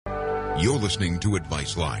You're listening to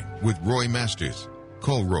Advice Line with Roy Masters.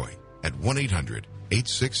 Call Roy at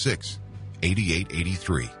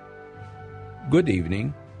 1-800-866-8883. Good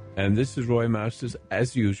evening, and this is Roy Masters,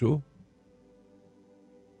 as usual.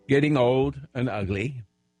 Getting old and ugly,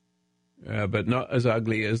 but not as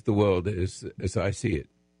ugly as the world is, as I see it,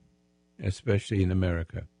 especially in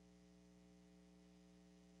America.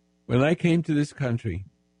 When I came to this country,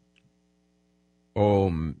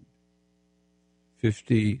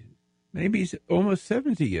 50, maybe almost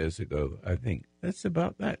 70 years ago, I think. That's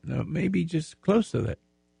about that. No, maybe just close to that.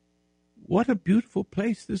 What a beautiful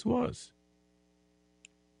place this was.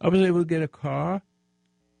 I was able to get a car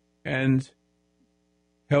and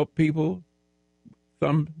help people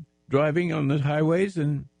driving on the highways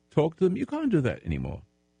and talk to them. You can't do that anymore.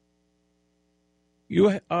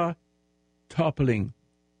 You are toppling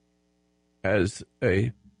as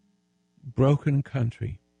a broken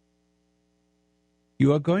country.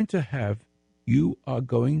 You are going to have,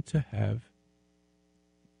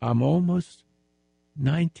 I'm almost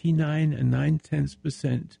 99 and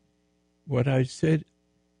 9/10% what I said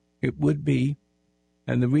it would be.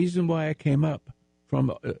 And the reason why I came up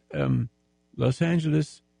from Los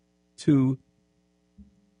Angeles to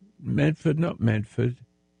Medford,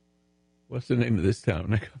 what's the name of this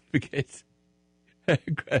town? I can't forget.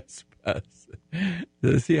 Grass Pass.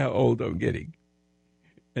 See how old I'm getting.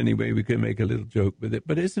 Anyway, we can make a little joke with it,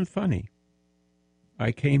 but it isn't funny.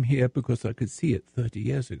 I came here because I could see it 30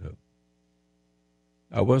 years ago.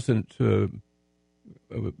 I wasn't, the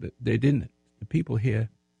people here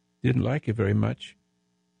didn't like it very much,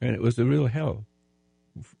 and it was a real hell.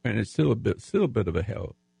 And it's still a bit of a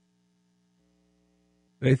hell.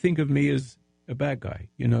 They think of me as a bad guy,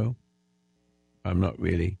 you know. I'm not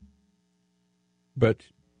really. But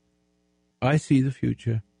I see the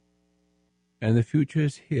future. And the future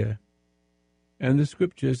is here. And the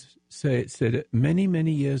scriptures said it many,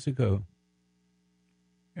 many years ago.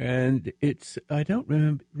 And I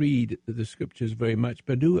don't read the scriptures very much,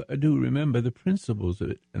 but I do remember the principles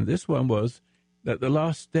of it. And this one was that the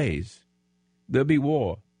last days, there'll be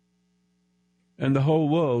war. And the whole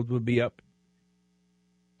world will be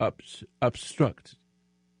obstructed,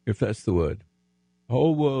 if that's the word. The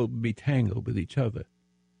whole world will be tangled with each other.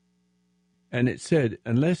 And it said,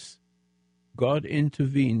 unless God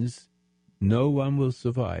intervenes, no one will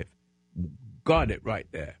survive. Got it right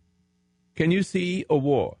there. Can you see a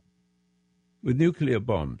war with nuclear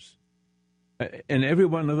bombs and every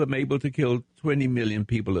one of them able to kill 20 million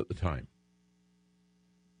people at the time?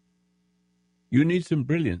 You need some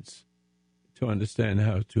brilliance to understand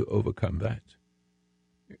how to overcome that.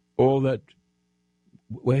 All that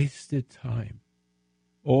wasted time.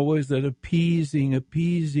 Always that appeasing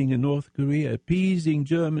in North Korea, appeasing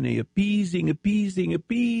Germany, appeasing.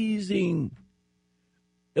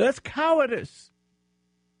 That's cowardice.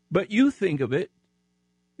 But you think of it,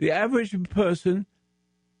 the average person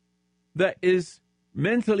that is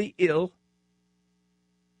mentally ill,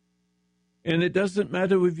 and it doesn't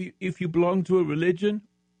matter if you belong to a religion,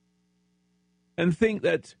 and think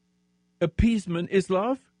that appeasement is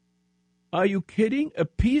love? Are you kidding?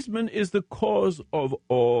 Appeasement is the cause of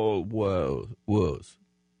all wars.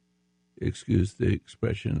 Excuse the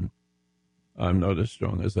expression. I'm not as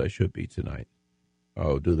strong as I should be tonight.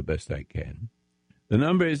 I'll do the best I can. The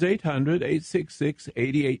number is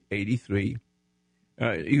 800-866-8883.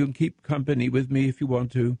 You can keep company with me if you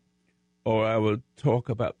want to, or I will talk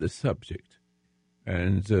about the subject,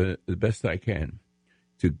 and the best I can,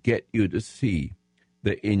 to get you to see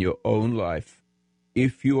that in your own life,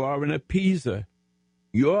 if you are an appeaser,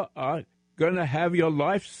 you are going to have your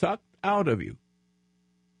life sucked out of you.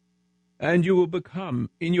 And you will become,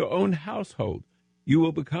 in your own household, you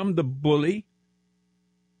will become the bully,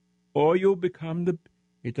 or you'll become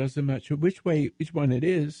it doesn't matter which one it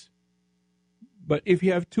is. But if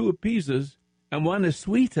you have two appeasers, and one is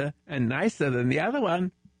sweeter and nicer than the other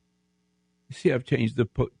one, you see I've changed the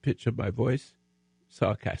pitch of my voice,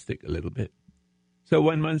 sarcastic a little bit. So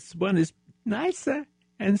when one is nicer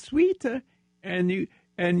and sweeter, and you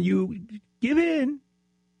give in,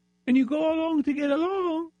 and you go along to get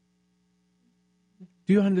along.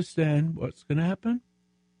 Do you understand what's going to happen?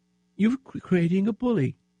 You're creating a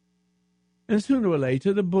bully. And sooner or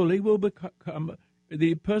later, the bully will become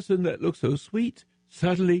the person that looks so sweet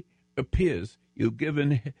suddenly appears. You've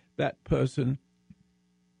given that person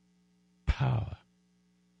power.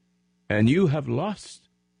 And you have lost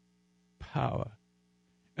power.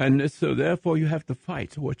 And so, therefore, you have to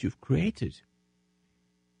fight what you've created.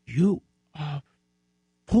 You are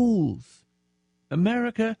fools.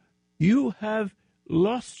 America, you have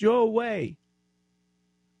lost your way.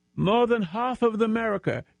 More than half of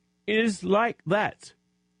America is like that.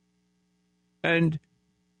 And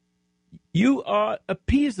you are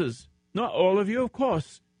appeasers. Not all of you, of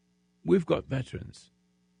course. We've got veterans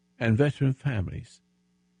and veteran families.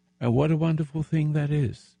 And what a wonderful thing that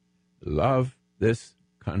is. Love this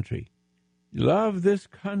country. Love this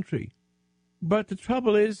country. But the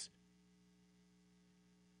trouble is,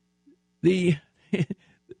 the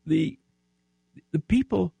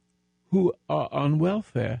people who are on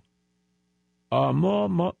welfare are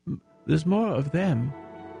more, there's more of them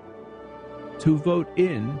to vote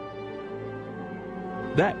in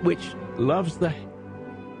that which loves the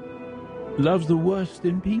worst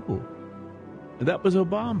in people. And that was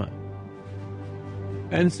Obama.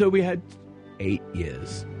 And so we had 8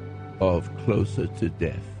 years of closer to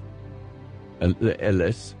death.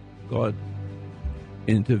 Unless God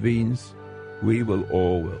intervenes, we will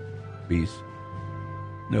all be,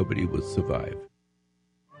 nobody will survive.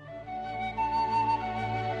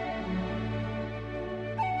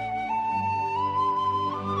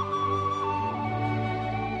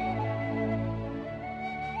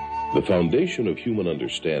 The foundation of human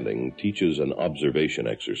understanding teaches an observation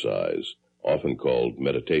exercise, often called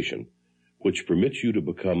meditation, which permits you to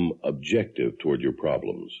become objective toward your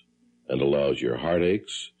problems and allows your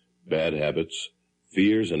heartaches, bad habits,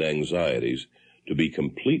 fears, and anxieties to be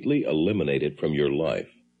completely eliminated from your life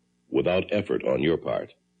without effort on your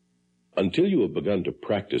part. Until you have begun to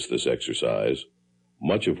practice this exercise,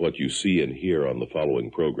 much of what you see and hear on the following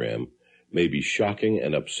program may be shocking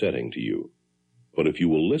and upsetting to you. But if you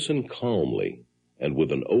will listen calmly and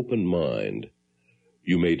with an open mind,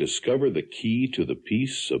 you may discover the key to the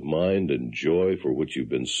peace of mind and joy for which you've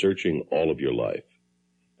been searching all of your life.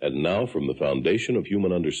 And now, from the foundation of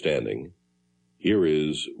human understanding, here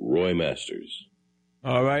is Roy Masters.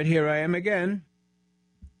 All right, here I am again.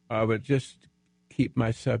 I would just keep my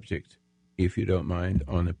subject, if you don't mind,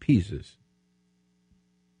 on appeasers.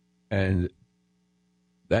 And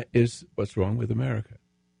that is what's wrong with America.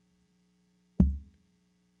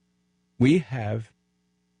 We have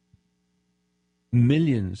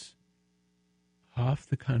millions, half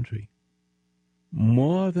the country,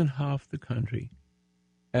 more than half the country,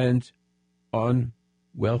 and on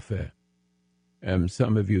welfare.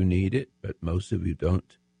 Some of you need it, but most of you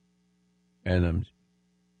don't. And I'm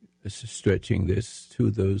stretching this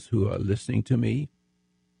to those who are listening to me,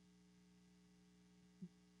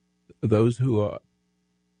 those who are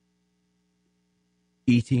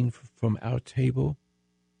eating from our table.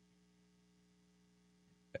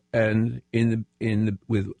 And with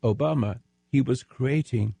Obama, he was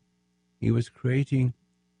creating he was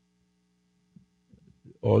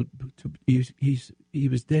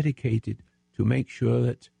dedicated to make sure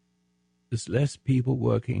that there's less people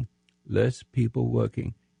working,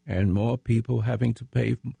 and more people having to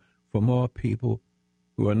pay for more people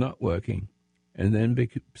who are not working. And then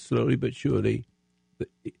slowly but surely,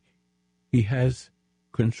 he has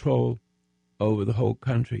control over the whole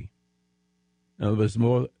country. Now, there's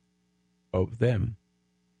more of them,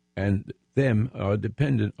 and them are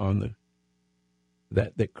dependent on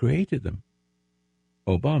that created them.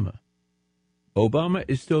 Obama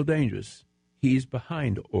is still dangerous. He's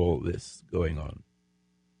behind all this going on,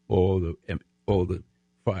 all the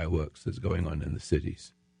fireworks that's going on in the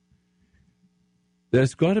cities.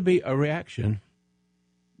 There's got to be a reaction.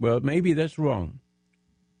 Well, maybe that's wrong,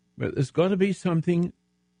 but there's got to be something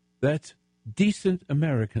that decent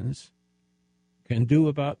Americans can do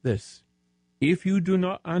about this. If you do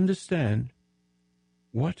not understand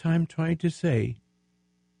what I'm trying to say,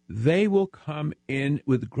 they will come in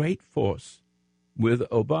with great force, with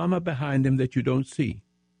Obama behind him that you don't see.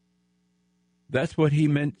 That's what he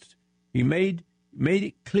meant. He made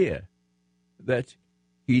it clear that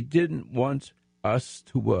he didn't want us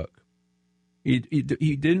to work. He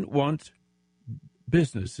didn't want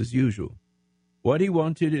business as usual. What he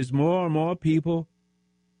wanted is more and more people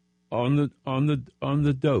on the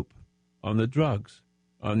dope, on the drugs,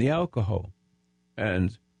 on the alcohol,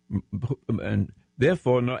 and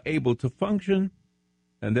therefore not able to function,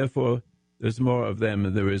 and therefore there's more of them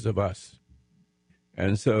than there is of us.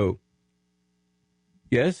 And so,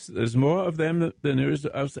 yes, there's more of them than there is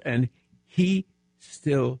of us, and he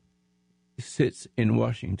still sits in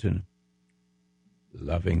Washington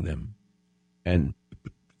loving them and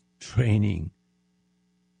training,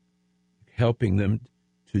 helping them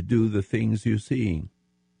to do the things you're seeing,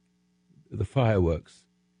 the fireworks,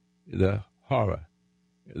 the horror,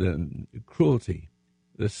 the cruelty,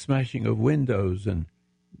 the smashing of windows and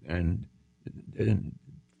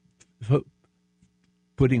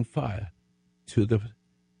putting fire to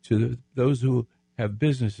those who have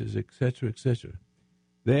businesses, etc., etc.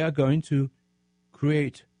 They are going to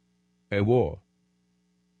create a war.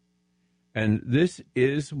 And this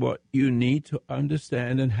is what you need to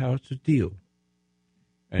understand and how to deal.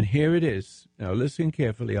 And here it is. Now listen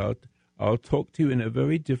carefully. I'll talk to you in a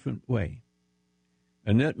very different way.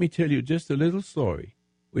 And let me tell you just a little story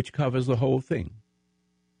which covers the whole thing.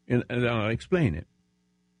 And I'll explain it.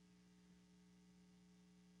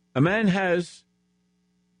 A man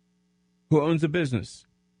who owns a business.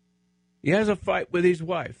 He has a fight with his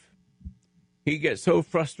wife. He gets so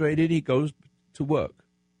frustrated he goes to work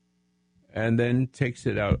and then takes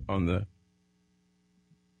it out on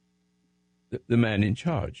the man in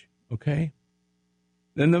charge, okay?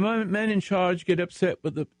 Then the man in charge get upset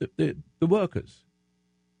with the workers.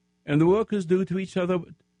 And the workers do to each other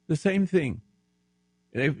the same thing.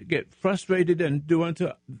 They get frustrated and do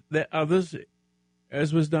unto their others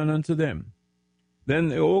as was done unto them. Then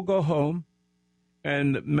they all go home,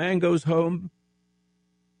 and the man goes home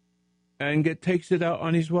and takes it out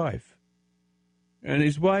on his wife. And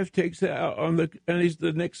his wife takes it out on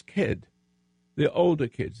the next kid, the older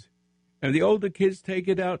kids. And the older kids take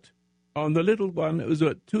it out on the little one who's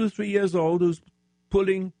 2 or 3 years old who's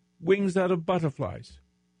pulling wings out of butterflies.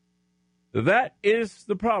 That is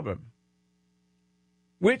the problem.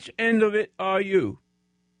 Which end of it are you?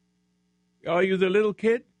 Are you the little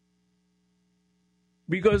kid?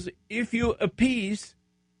 Because if you appease,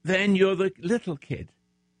 then you're the little kid.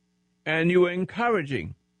 And you're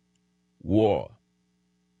encouraging war.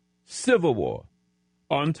 Civil war.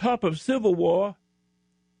 On top of civil war,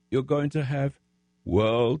 you're going to have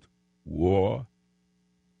World War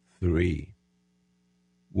III.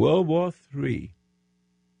 World War III.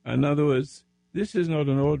 In other words, this is not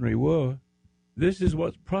an ordinary war. This is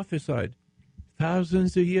what's prophesied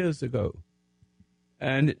thousands of years ago.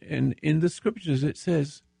 And in the scriptures it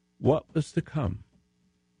says what was to come.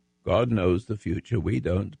 God knows the future, we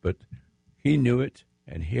don't, but he knew it,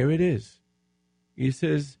 and here it is. He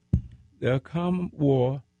says, there'll come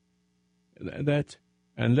war that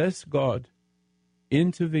unless God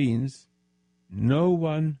intervenes, no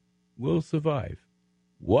one will survive.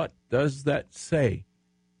 What does that say?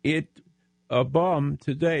 A bomb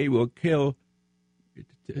today will kill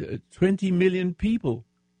 20 million people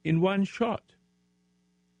in one shot.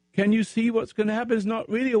 Can you see what's going to happen? It's not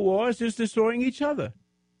really a war, it's just destroying each other.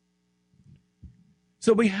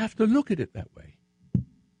 So we have to look at it that way.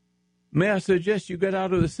 May I suggest you get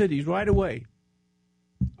out of the cities right away?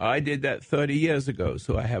 I did that 30 years ago,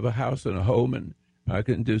 so I have a house and a home, and I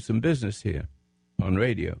can do some business here on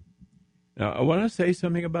radio. Now, I want to say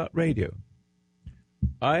something about radio.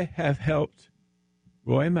 I have helped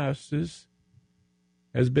Roy Masters,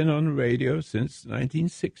 has been on the radio since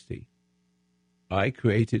 1960. I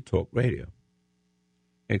created talk radio,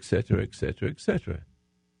 etc., etc., etc.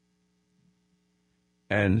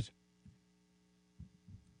 And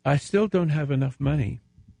I still don't have enough money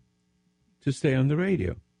to stay on the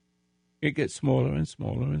radio. It gets smaller and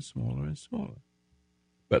smaller and smaller and smaller.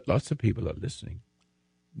 But lots of people are listening.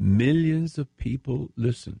 Millions of people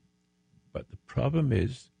listen. But the problem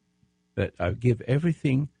is that I give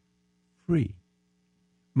everything free.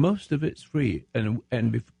 Most of it's free. And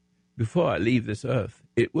before I leave this earth,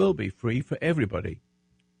 it will be free for everybody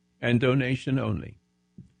and donation only.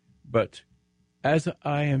 But as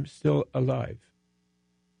I am still alive,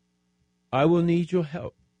 I will need your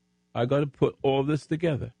help. I got to put all this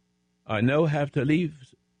together. I know I have to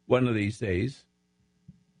leave one of these days.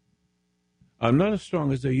 I'm not as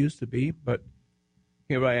strong as I used to be, but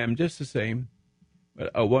here I am just the same. But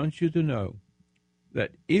I want you to know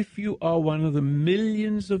that if you are one of the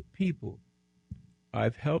millions of people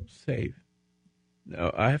I've helped save,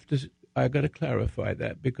 now I got to clarify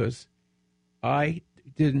that because I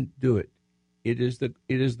didn't do it. It is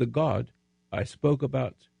the God I spoke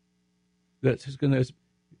about that's going to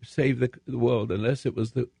save the world. Unless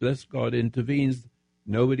God intervenes,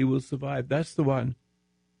 nobody will survive. That's the one.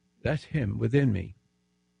 That's him within me.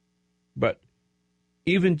 But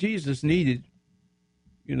even Jesus needed,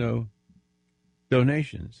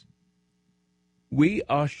 donations. We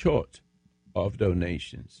are short of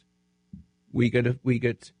donations. We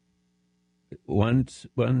get one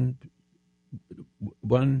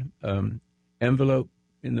envelope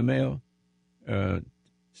in the mail,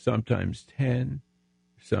 sometimes 10,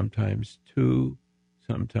 sometimes 2,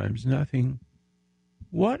 sometimes nothing.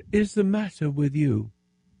 What is the matter with you?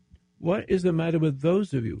 What is the matter with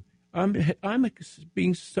those of you? I'm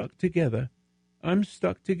being stuck together. I'm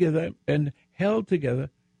stuck together and held together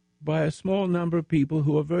by a small number of people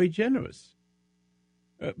who are very generous,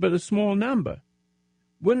 but a small number.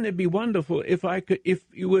 Wouldn't it be wonderful if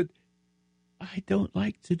you would? I don't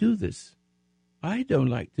like to do this. I don't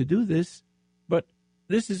like to do this, but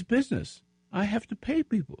this is business. I have to pay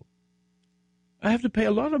people. I have to pay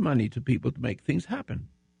a lot of money to people to make things happen.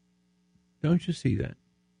 Don't you see that?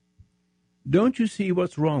 Don't you see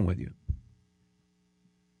what's wrong with you?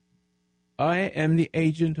 I am the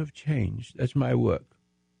agent of change. That's my work.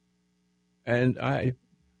 And I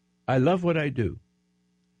love what I do.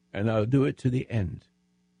 And I'll do it to the end.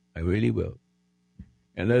 I really will.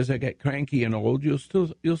 And as I get cranky and old, you'll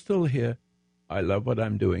still hear, I love what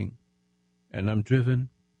I'm doing. And I'm driven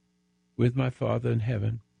with my Father in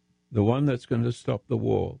heaven, the one that's going to stop the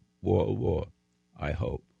war, I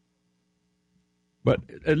hope. But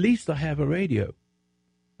at least I have a radio.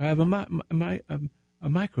 I have a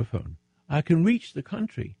microphone. I can reach the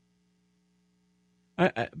country.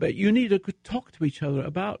 But you need to talk to each other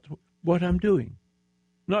about what I'm doing.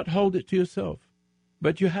 Not hold it to yourself.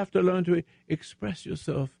 But you have to learn to express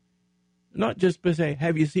yourself. Not just by saying,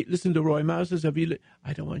 have you listened to Roy Masters? I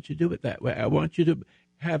don't want you to do it that way. I want you to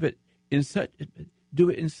have it do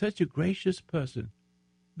it in such a gracious person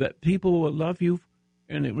that people will love you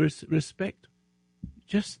and respect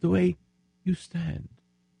just the way you stand,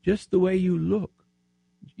 just the way you look,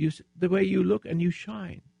 the way you look and you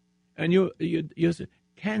shine, and your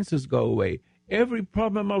cancers go away. Every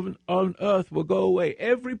problem on earth will go away.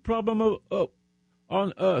 Every problem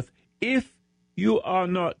on earth, if you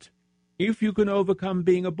can overcome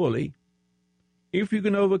being a bully, if you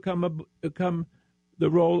can overcome the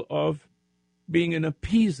role of being an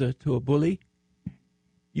appeaser to a bully,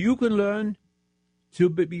 you can learn to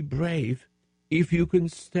be brave if you can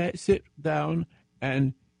sit down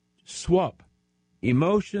and swap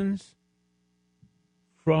emotions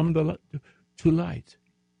from to light.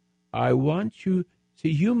 I want you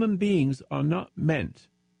see, human beings are not meant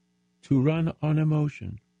to run on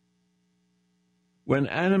emotion. When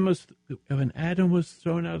Adam was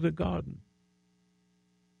thrown out of the garden,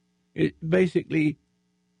 it basically,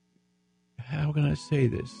 how can I say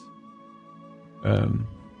this?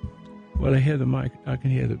 Well, I hear the mic. I can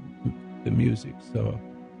hear the music, so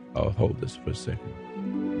I'll hold this for a second.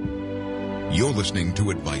 You're listening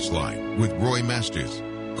to Advice Line with Roy Masters.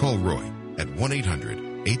 Call Roy at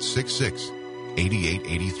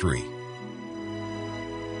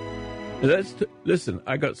 1-800-866-8883. Listen,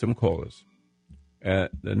 I got some callers.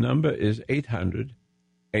 The number is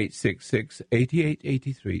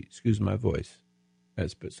 800-866-8883. Excuse my voice.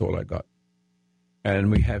 That's all I got.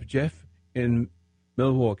 And we have Jeff in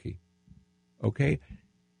Milwaukee. Okay?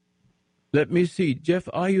 Let me see. Jeff,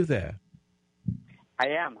 are you there? I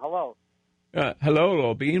am. Hello. Hello,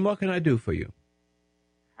 Lorbean. What can I do for you?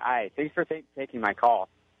 Hi. Thanks for taking my call.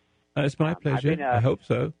 It's my pleasure. I hope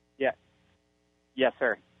so. Yeah. Yes,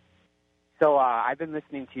 sir. So I've been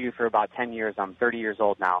listening to you for about 10 years. I'm 30 years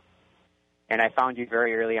old now. And I found you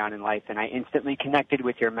very early on in life, and I instantly connected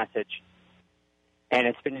with your message. And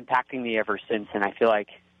it's been impacting me ever since, and I feel like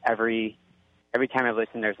every time I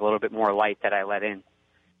listen, there's a little bit more light that I let in.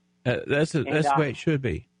 That's the way it should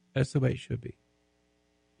be. That's the way it should be.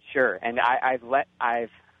 Sure. And I've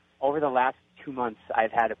over the last 2 months,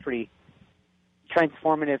 I've had a pretty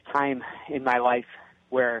transformative time in my life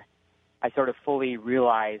where I sort of fully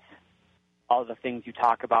realize all the things you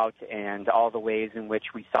talk about and all the ways in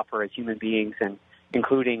which we suffer as human beings, and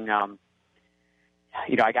including, I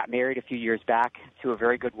got married a few years back to a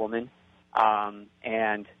very good woman,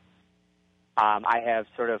 and I have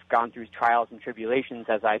sort of gone through trials and tribulations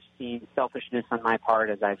as I've seen selfishness on my part,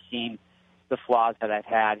 as I've seen the flaws that I've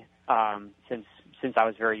had since I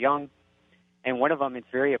was very young. And one of them, it's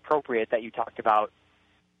very appropriate that you talked about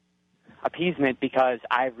appeasement, because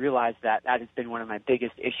I've realized that has been one of my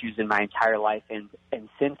biggest issues in my entire life. And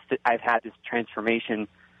since I've had this transformation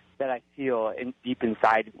that I feel deep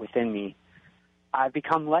inside within me, I've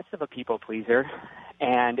become less of a people pleaser.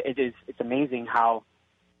 And it's amazing how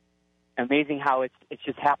it's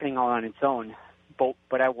just happening all on its own. But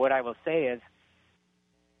what I will say is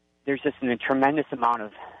there's just a tremendous amount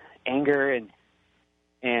of anger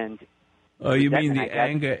and oh, you mean the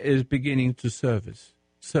anger is beginning to surface?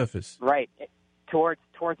 Right, towards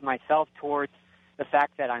myself, towards the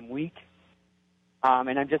fact that I'm weak,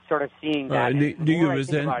 and I'm just sort of seeing that. Do you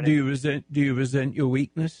resent your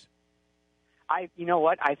weakness? You know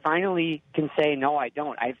what? I finally can say no, I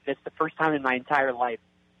don't. It's the first time in my entire life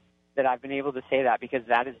that I've been able to say that, because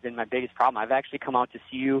that has been my biggest problem. I've actually come out to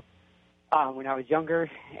see you when I was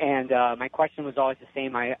younger, and my question was always the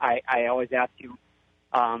same. I always asked you,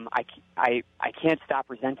 I can't stop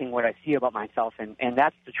resenting what I see about myself, and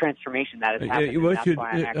that's the transformation that has happened.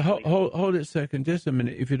 Hold it a second, just a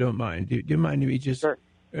minute, if you don't mind. Do you mind me just Sure.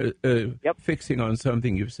 fixing on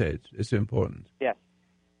something you've said? It's important. Yes.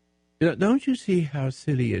 don't you see how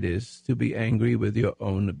silly it is to be angry with your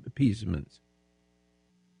own appeasement?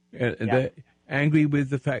 They're angry with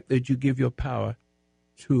the fact that you give your power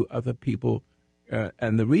to other people.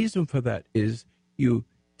 And the reason for that is you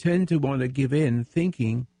tend to want to give in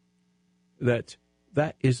thinking that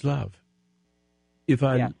is love. If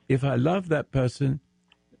I love that person,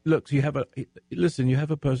 look, you have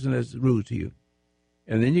a person that's rude to you,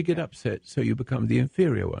 and then you get upset, so you become the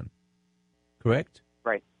inferior one. Correct?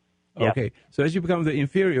 Right. Okay. Yep. So as you become the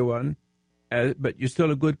inferior one, but you're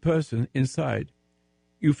still a good person inside,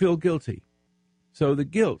 you feel guilty. So the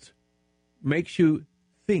guilt makes you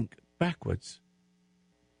think backwards.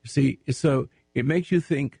 See, so it makes you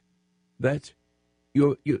think that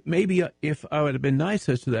you maybe if I would have been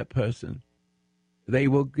nicer to that person, they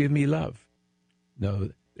will give me love. No,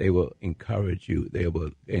 they will encourage you. They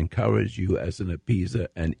will encourage you as an appeaser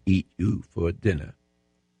and eat you for dinner,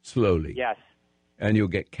 slowly. Yes. And you'll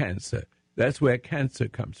get cancer. That's where cancer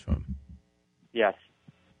comes from. Yes.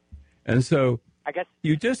 And so I guess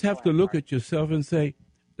you just have to look at yourself and say,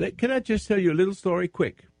 can I just tell you a little story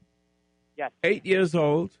quick? Yes. 8 years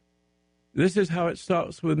old. This is how it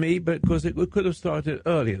starts with me, because it could have started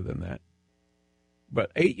earlier than that.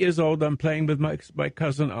 But 8 years old, I'm playing with my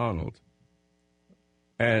cousin Arnold.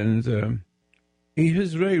 And he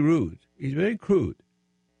was very rude. He's very crude.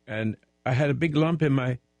 And I had a big lump in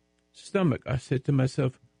my stomach. I said to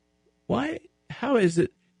myself, how is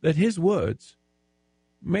it that his words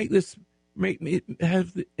make me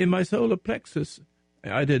have in my solar plexus?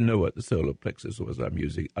 I didn't know what the solar plexus was. I'm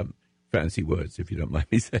using fancy words, if you don't mind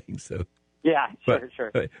me saying so. Yeah,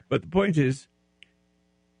 sure. But the point is,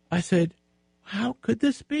 I said, how could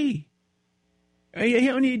this be? He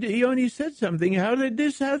only said something. How did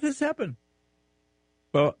this happen?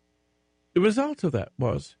 Well, the result of that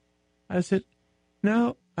was, I said,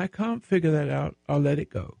 no, I can't figure that out. I'll let it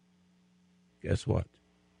go. Guess what?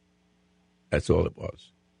 That's all it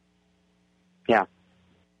was. Yeah.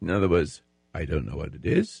 In other words, I don't know what it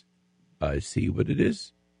is. I see what it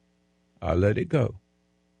is. I'll let it go.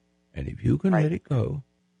 And if you can let it go,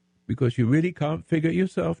 because you really can't figure it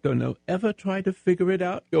yourself, don't ever try to figure it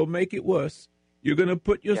out. You'll make it worse. You're going to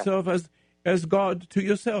put yourself as God to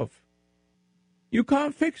yourself. You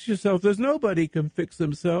can't fix yourself. There's nobody can fix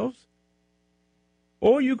themselves.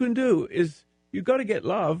 All you can do is you've got to get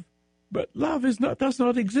love, but love does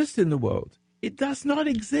not exist in the world. It does not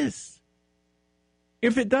exist.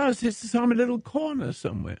 If it does, it's some little corner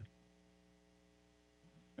somewhere.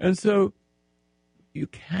 And so you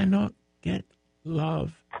cannot get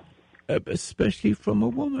love, especially from a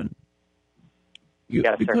woman.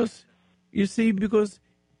 Because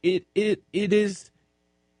it is,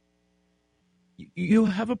 you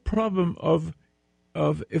have a problem of,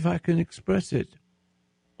 if I can express it,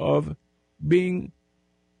 of being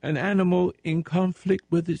an animal in conflict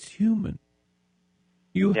with its human.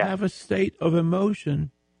 You have a state of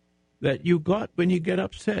emotion that you got when you get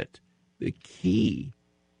upset. The key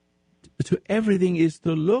to everything is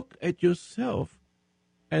to look at yourself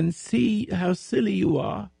and see how silly you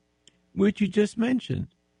are, which you just mentioned.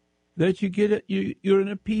 That you're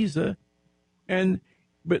an appeaser,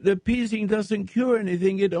 but the appeasing doesn't cure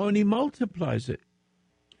anything; it only multiplies it,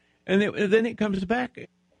 and then it comes back.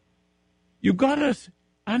 You got to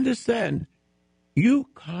understand. You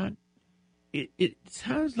can't. It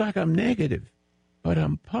sounds like I'm negative, but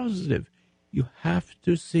I'm positive. You have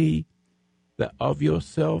to see that of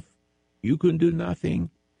yourself you can do nothing.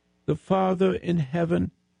 The Father in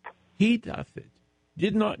heaven, He doth it.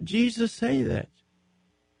 Did not Jesus say that?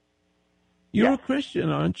 You're a Christian,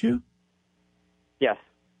 aren't you? Yes.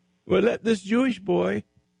 Well, let this Jewish boy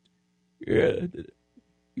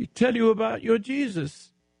tell you about your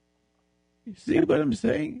Jesus. You see what I'm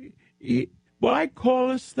saying? Why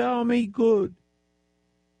callest thou me good?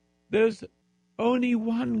 There's only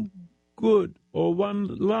one good or one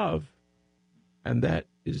love, and that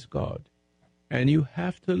is God. And you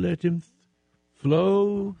have to let Him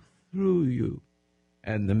flow through you.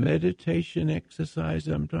 And the meditation exercise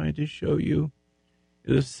I'm trying to show you,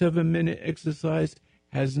 the 7-minute exercise,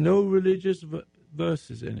 has no religious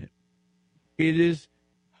verses in it. It is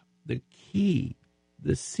the key,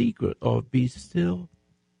 the secret of be still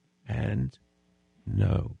and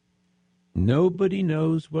know. Nobody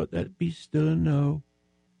knows what that be still and know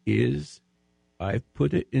is. I've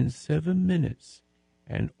put it in 7 minutes,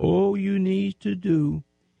 and all you need to do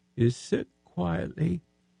is sit quietly,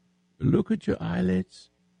 look at your eyelids,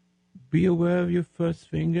 be aware of your first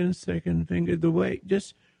finger and second finger,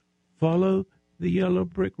 just follow the yellow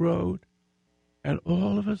brick road, and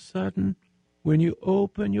all of a sudden, when you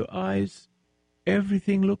open your eyes,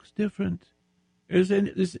 everything looks different.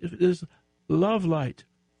 There's love light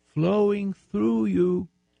flowing through you,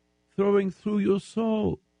 throwing through your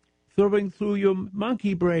soul, throwing through your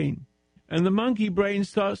monkey brain. And the monkey brain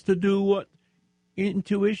starts to do what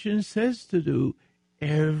intuition says to do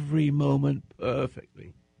every moment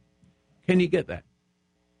perfectly. Can you get that?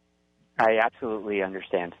 I absolutely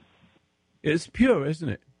understand. It's pure, isn't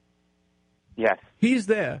it? Yes. He's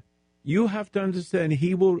there. You have to understand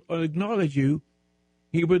he will acknowledge you.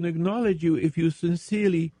 He will acknowledge you if you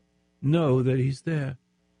sincerely know that he's there.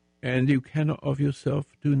 And you cannot of yourself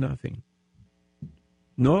do nothing.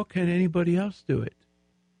 Nor can anybody else do it.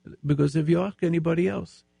 Because if you ask anybody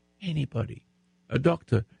else, anybody, a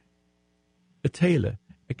doctor, a tailor,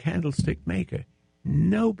 a candlestick maker,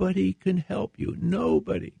 nobody can help you.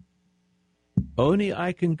 Nobody. Only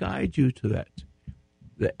I can guide you to that,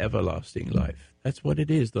 the everlasting life. That's what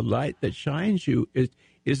it is. The light that shines you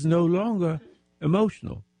is no longer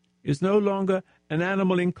emotional. It's no longer an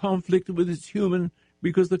animal in conflict with its human,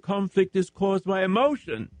 because the conflict is caused by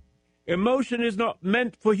emotion. Emotion is not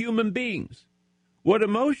meant for human beings. What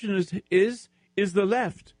emotion is the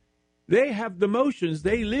left. They have the emotions.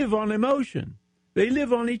 They live on emotion. They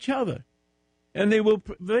live on each other. And they will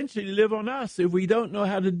eventually live on us if we don't know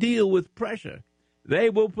how to deal with pressure. They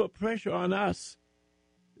will put pressure on us,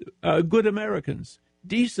 good Americans,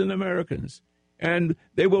 decent Americans, and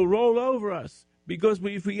they will roll over us because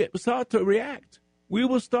if we start to react, we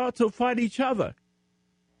will start to fight each other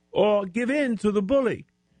or give in to the bully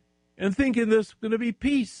and thinking there's going to be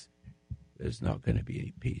peace. There's not going to be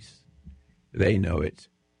any peace. They know it,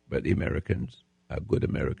 but the Americans are good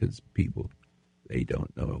Americans people. They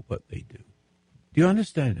don't know what they do. Do you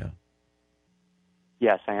understand now?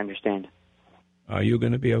 Yes, I understand. Are you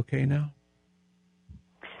going to be okay now?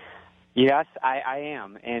 Yes, I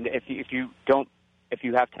am. And if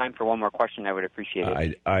you have time for one more question, I would appreciate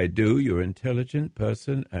it. I do. You're an intelligent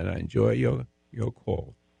person, and I enjoy your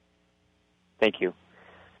call. Thank you.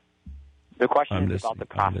 The question is about the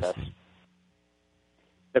process.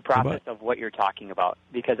 The process of what you're talking about,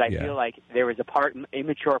 because I feel like there was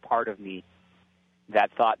immature part of me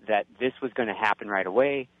that thought that this was going to happen right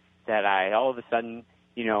away, that I all of a sudden,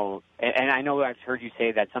 and I know I've heard you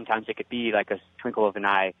say that sometimes it could be like a twinkle of an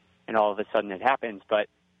eye and all of a sudden it happens, but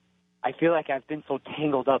I feel like I've been so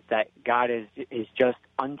tangled up that God is just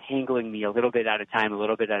untangling me a little bit at a time,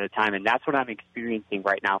 and that's what I'm experiencing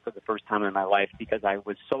right now for the first time in my life, because I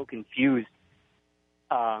was so confused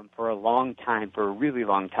for a really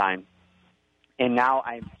long time, and now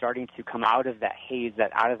I'm starting to come out of that haze,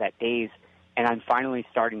 out of that daze, and I'm finally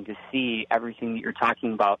starting to see everything that you're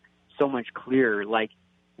talking about so much clearer, like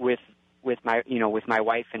with my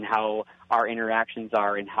wife and how our interactions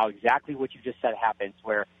are and how exactly what you just said happens,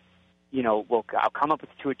 where I'll come up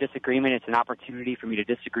to a disagreement. It's an opportunity for me to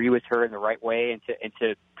disagree with her in the right way and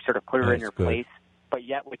to sort of put her in her place. But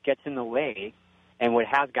yet what gets in the way and what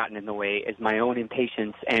has gotten in the way is my own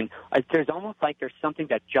impatience. And there's almost like there's something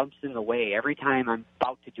that jumps in the way every time I'm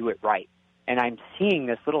about to do it right. And I'm seeing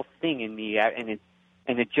this little thing in me, and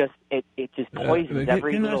it just poisons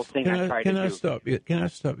every little thing I try to do. Can I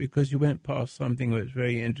stop? Because you went past something that was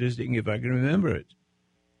very interesting, if I can remember it.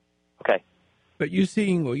 Okay. But you're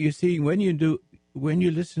seeing when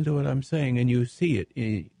you listen to what I'm saying and you see it,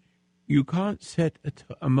 you can't set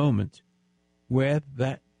a moment where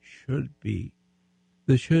that should be.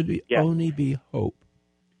 There should only be hope.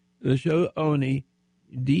 There should only,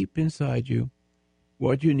 deep inside you,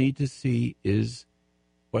 what you need to see is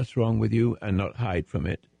what's wrong with you and not hide from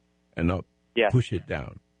it and not push it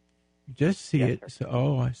down. Just see it. Say,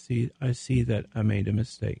 I see that I made a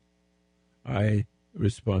mistake. I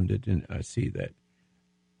responded and I see that.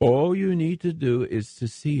 All you need to do is to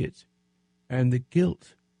see it, and the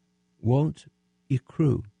guilt won't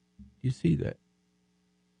accrue. You see that?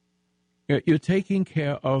 You're taking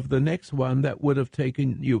care of the next one that would have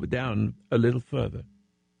taken you down a little further.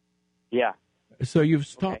 Yeah. So you've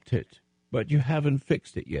stopped it, but you haven't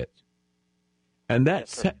fixed it yet. And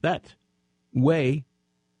that's the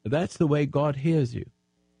way God hears you.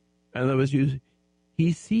 In other words,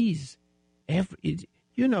 he sees he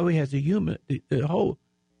has a human, the whole.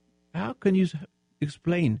 How can you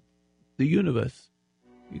explain the universe?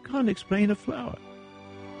 You can't explain a flower.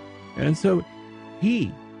 And so he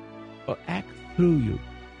will act through you,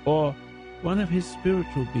 or one of his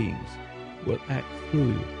spiritual beings will act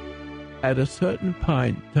through you at a certain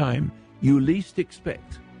time you least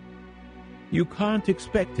expect. You can't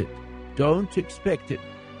expect it. Don't expect it.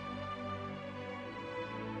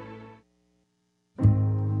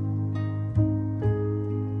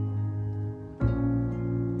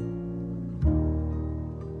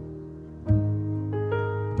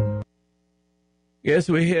 Yes,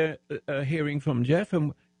 we're here hearing from Jeff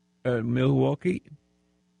from Milwaukee.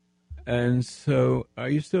 And so, are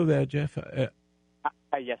you still there, Jeff?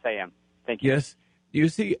 Yes, I am. Thank you. Yes. You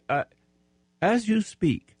see, as you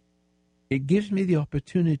speak, it gives me the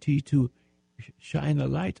opportunity to shine a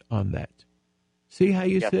light on that. See how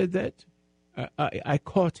you said that? I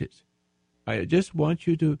caught it. I just want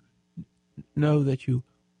you to know that you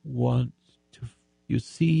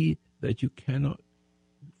see that you cannot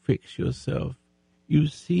fix yourself. You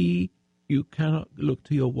see you cannot look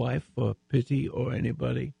to your wife for pity or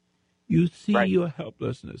anybody. You see your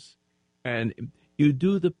helplessness, and you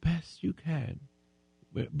do the best you can.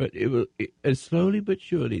 But slowly but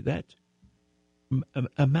surely that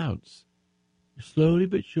amounts. Slowly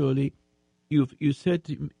but surely, you said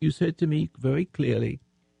to me very clearly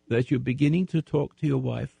that you're beginning to talk to your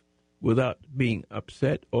wife without being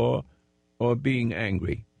upset or being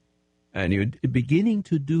angry, and you're beginning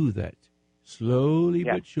to do that slowly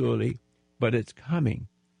but surely. But it's coming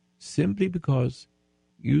simply because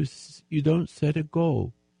you don't set a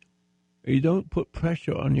goal. You don't put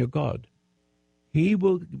pressure on your God. He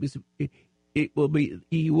will. It will be.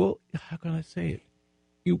 He will. How can I say it?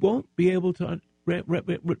 You won't be able to.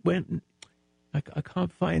 I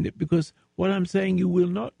can't find it because what I'm saying, you will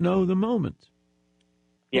not know the moment.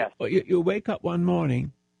 Yes. You'll wake up one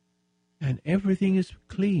morning, and everything is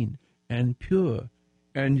clean and pure,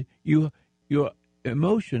 and your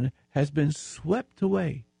emotion has been swept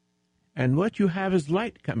away, and what you have is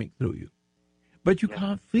light coming through you, but you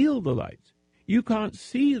can't feel the light. You can't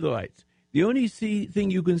see the light. The only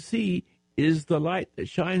thing you can see is the light that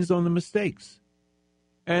shines on the mistakes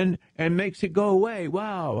and makes it go away.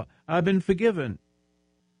 Wow, I've been forgiven.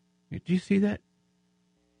 Do you see that?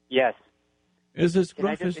 Yes. It's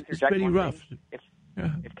rough. It's pretty rough.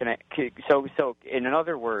 So in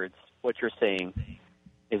other words, what you're saying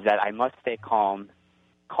is that I must stay calm,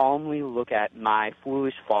 calmly look at my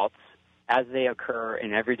foolish faults as they occur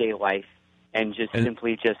in everyday life, and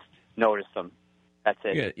simply notice them. That's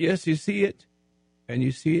it. Yeah, yes, you see it, and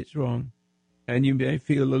you see it's wrong, and you may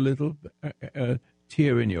feel a little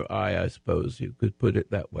tear in your eye, I suppose you could put it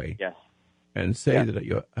that way. Yes. And say that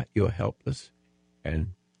you're helpless,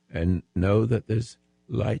 and know that there's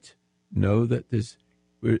light, know that there's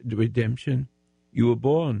redemption. You were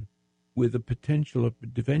born with the potential of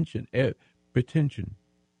pretension.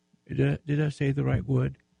 Did I say the right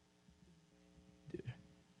word?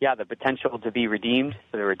 Yeah, the potential to be redeemed,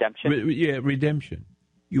 for the redemption. Redemption.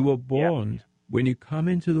 You were born when you come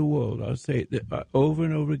into the world. I'll say it over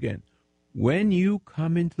and over again. When you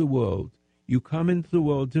come into the world, you come into the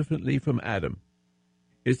world differently from Adam.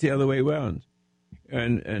 It's the other way around.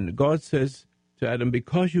 And God says to Adam,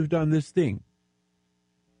 because you've done this thing,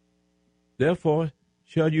 therefore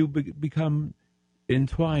shall you become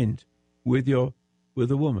entwined with a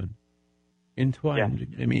woman.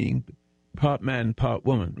 Entwined, meaning part man, part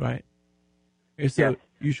woman, right? So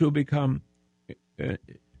you shall become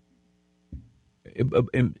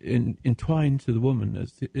entwined to the woman.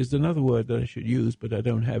 Is another word that I should use, but I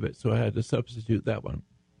don't have it, so I had to substitute that one.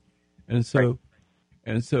 And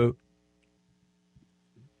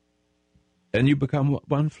you become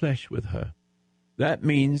one flesh with her. That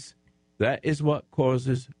means that is what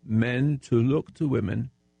causes men to look to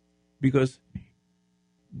women, because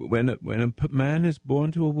when a man is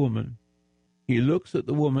born to a woman, he looks at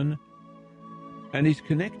the woman and he's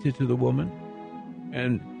connected to the woman,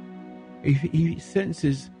 and he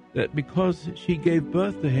senses that because she gave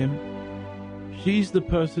birth to him, she's the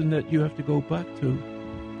person that you have to go back to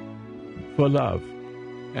for love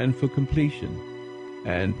and for completion.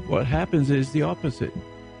 And what happens is the opposite.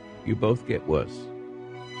 You both get worse.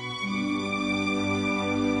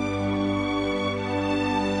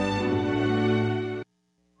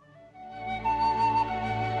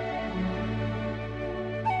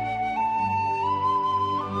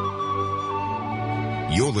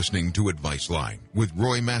 You're listening to Advice Line with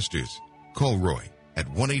Roy Masters. Call Roy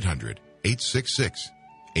at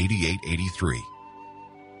 1-800-866-8883.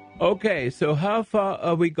 Okay, so how far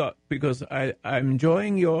are we got? Because I'm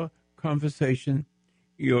enjoying your conversation.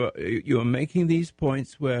 You're making these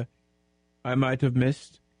points where I might have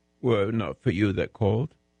missed, were not for you that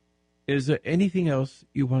called. Is there anything else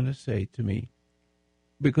you want to say to me?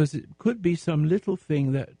 Because it could be some little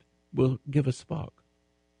thing that will give a spark.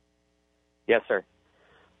 Yes, sir.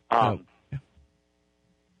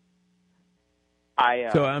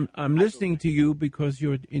 So I'm listening to you because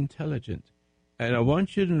you're intelligent, and I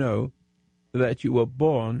want you to know that you were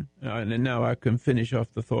born, and now I can finish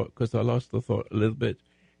off the thought because I lost the thought a little bit.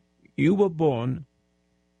 You were born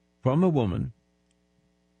from a woman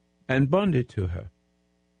and bonded to her.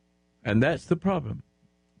 And that's the problem.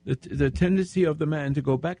 The tendency of the man to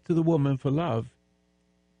go back to the woman for love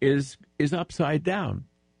is upside down,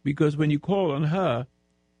 because when you call on her,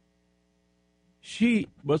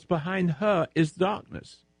 what's behind her is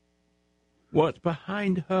darkness. What's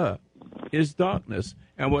behind her is darkness,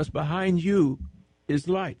 and what's behind you is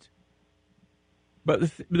light. But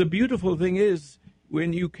the beautiful thing is,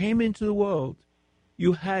 when you came into the world,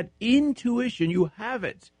 you had intuition. You have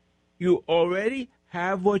it. You already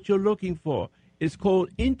have what you're looking for. It's called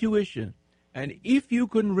intuition. And if you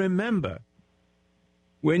can remember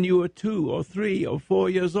when you were 2 or 3 or 4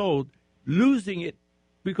 years old, losing it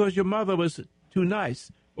because your mother was too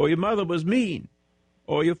nice, or your mother was mean,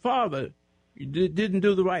 or your father didn't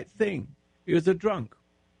do the right thing, he was a drunk,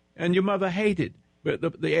 and your mother hated, but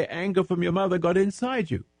the anger from your mother got inside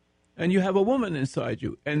you, and you have a woman inside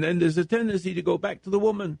you, and then there's a tendency to go back to the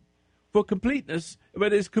woman for completeness,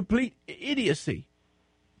 but it's complete idiocy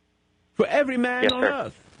for every man on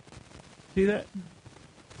earth. See that?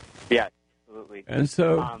 Yeah, absolutely. And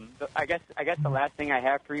so, I guess the last thing I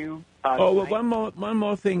have for you. one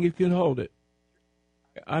more thing, you can hold it.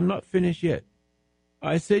 I'm not finished yet.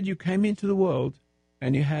 I said you came into the world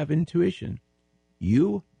and you have intuition.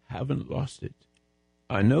 You haven't lost it.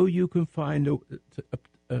 I know you can find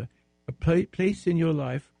a place in your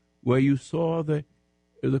life where you saw the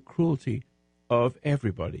cruelty of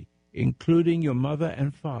everybody, including your mother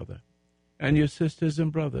and father, and your sisters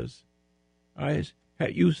and brothers.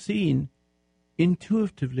 You've seen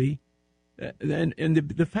intuitively, and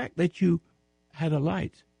the fact that you had a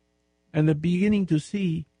light, and the beginning to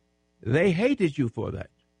see, they hated you for that.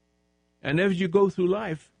 And as you go through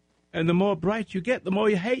life, and the more bright you get, the more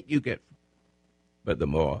hate you get. But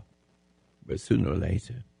sooner or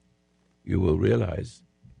later, you will realize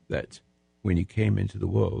that when you came into the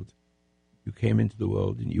world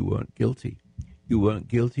and you weren't guilty. You weren't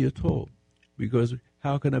guilty at all. Because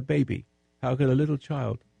how can a little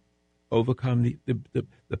child overcome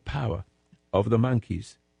the power of the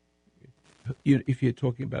monkeys? If you're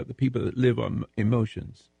talking about the people that live on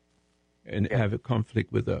emotions and have a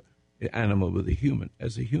conflict with an animal, with a human,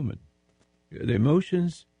 as a human. The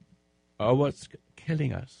emotions are what's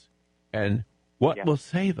killing us. And what will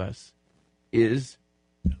save us is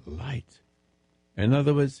light. In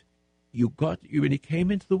other words, when you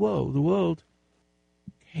came into the world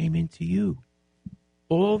came into you.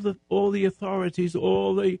 All the authorities,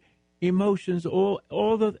 all the emotions,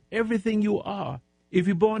 everything you are. If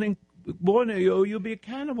you're born you'll be a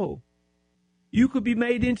cannibal. You could be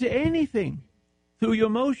made into anything through your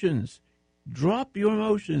emotions. Drop your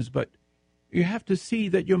emotions, but you have to see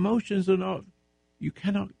that your emotions are not. You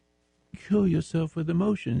cannot kill yourself with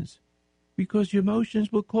emotions, because your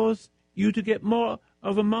emotions will cause you to get more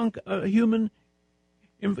of a human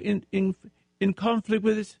in conflict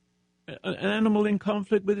with an animal in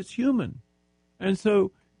conflict with its human. And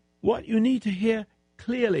so what you need to hear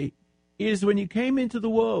clearly is when you came into the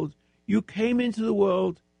world, you came into the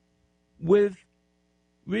world with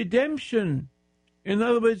redemption. In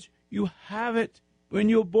other words, you have it when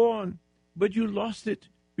you're born, but you lost it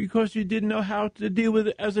because you didn't know how to deal with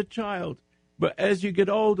it as a child. But as you get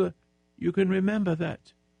older, you can remember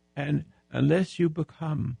that. And unless you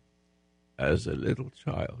become as a little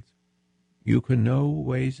child, you can no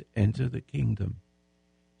ways enter the kingdom.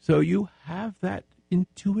 So you have that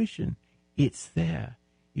intuition. It's there.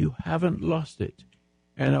 You haven't lost it.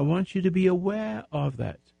 And I want you to be aware of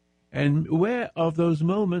that, and aware of those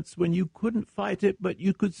moments when you couldn't fight it, but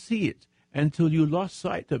you could see it until you lost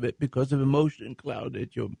sight of it because of emotion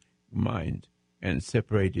clouded your mind and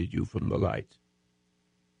separated you from the light.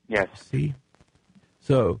 Yes. See?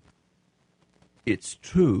 So it's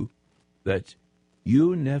true that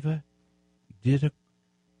you never did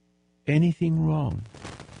anything wrong.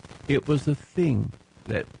 It was a thing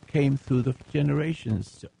that came through the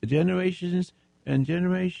generations and generations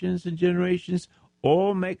and generations,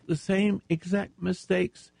 all make the same exact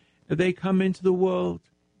mistakes. They come into the world,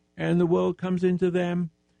 and the world comes into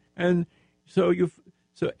them, and so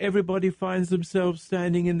everybody finds themselves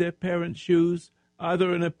standing in their parents' shoes,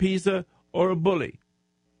 either an appeaser or a bully,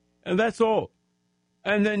 and that's all.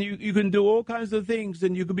 And then you can do all kinds of things,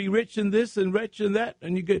 and you can be rich in this and rich in that,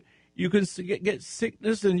 and you can get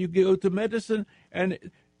sickness, and you go to medicine, and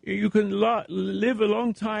you can live a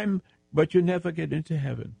long time, but you never get into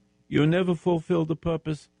heaven. You'll never fulfill the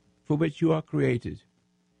purpose for which you are created.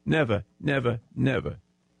 Never, never, never.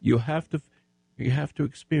 You have to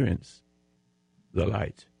experience the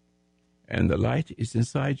light, and the light is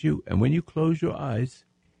inside you. And when you close your eyes,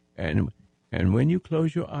 and when you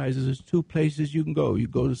close your eyes, there's 2 places you can go. You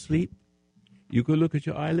go to sleep. You can look at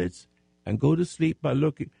your eyelids and go to sleep by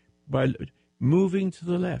by moving to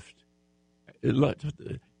the left.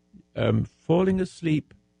 Falling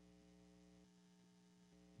asleep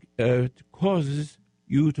causes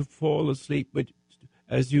you to fall asleep, but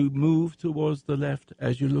as you move towards the left,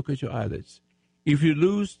 as you look at your eyelids. If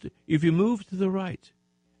you move to the right,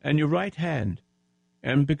 and your right hand,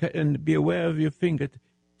 and be aware of your finger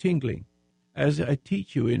tingling, as I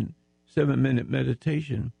teach you in 7-minute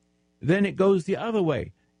meditation, then it goes the other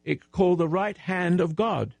way. It's called the right hand of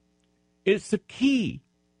God. It's the key.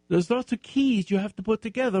 There's lots of keys you have to put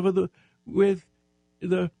together with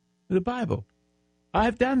the Bible.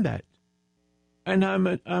 I've done that, and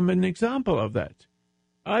I'm an example of that.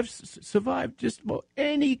 I've survived just about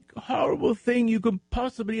any horrible thing you can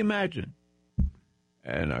possibly imagine,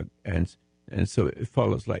 and so it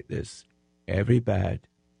follows like this: every bad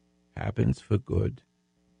happens for good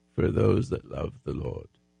for those that love the Lord.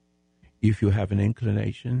 If you have an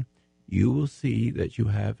inclination, you will see that you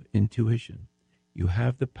have intuition. You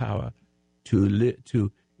have the power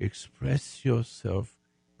to express yourself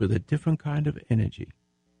with a different kind of energy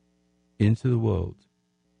into the world.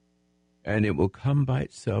 And it will come by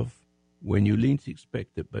itself when you least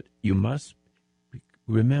expect it. But you must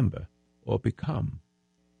remember or become,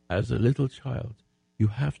 as a little child, you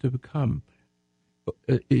have to become,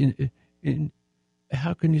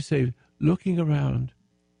 how can you say, looking around,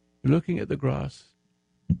 looking at the grass,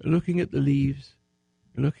 looking at the leaves,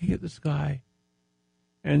 looking at the sky.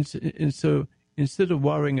 And so instead of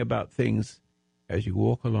worrying about things as you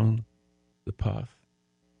walk along the path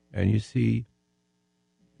and you see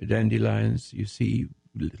dandelions, you see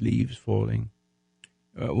leaves falling,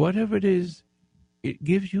 whatever it is, it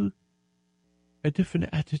gives you a different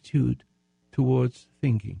attitude towards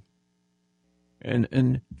thinking.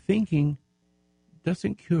 And thinking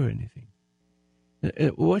doesn't cure anything.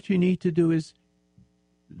 What you need to do is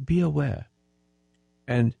be aware.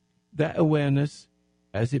 And that awareness,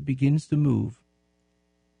 as it begins to move,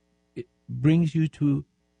 it brings you to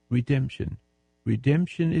redemption.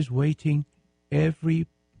 Redemption is waiting every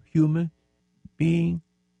human being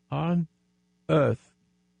on earth,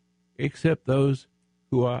 except those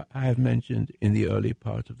who I have mentioned in the early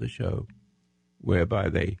part of the show, whereby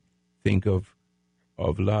they think of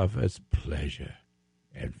love as pleasure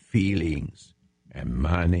and feelings and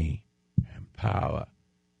money and power.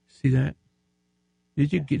 See that?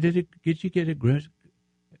 Did you get a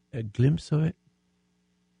glimpse of it?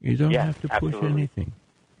 You don't have to push anything.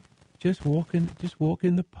 Just walk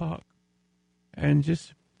in the park, and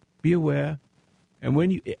just be aware. And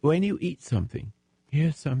when you eat something,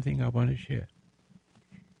 here's something I want to share.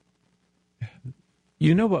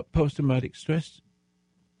 You know what post-traumatic stress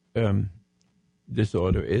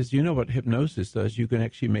disorder is? You know what hypnosis does? You can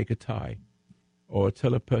actually make a tie, or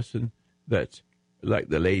tell a person that, like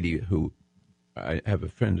the lady who, I have a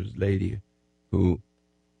friend who's a lady who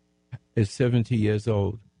is 70 years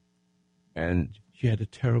old, and she had a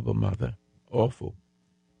terrible mother, awful.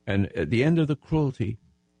 And at the end of the cruelty,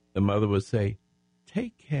 the mother would say,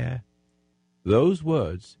 "Take care." Those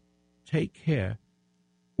words, "take care,"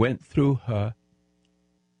 went through her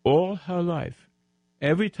all her life.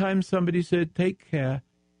 Every time somebody said, "take care,"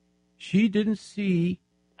 she couldn't see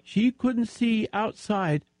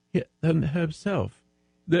outside herself.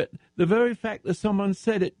 The very fact that someone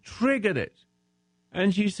said it triggered it.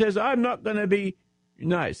 And she says, "I'm not going to be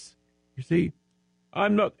nice. You see,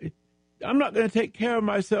 I'm not going to take care of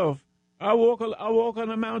myself. I'll walk on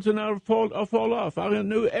a mountain, I'll fall off. I'm going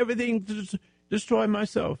to do everything to destroy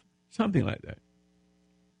myself." Something like that.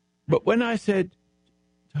 But when I said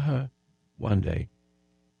to her one day,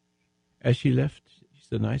 as she left,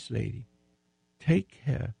 she's a nice lady, "Take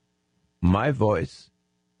care," my voice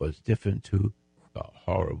was different to the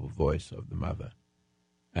horrible voice of the mother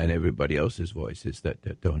and everybody else's voices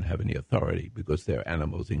that don't have any authority because they're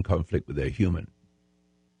animals in conflict with their human.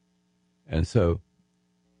 And so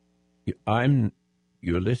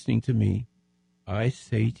you're listening to me. I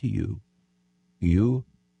say to you, you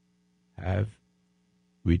have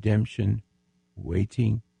redemption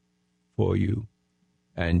waiting for you,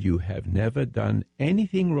 and you have never done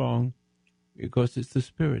anything wrong, because it's the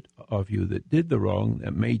spirit of you that did the wrong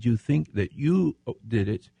that made you think that you did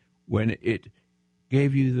it, when it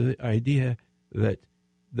gave you the idea that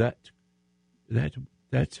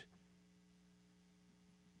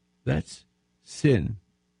sin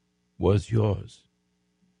was yours.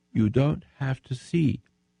 You don't have to see.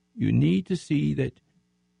 You need to see that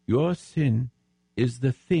your sin is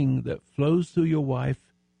the thing that flows through your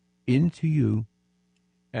wife into you,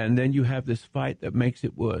 and then you have this fight that makes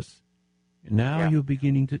it worse. Now you're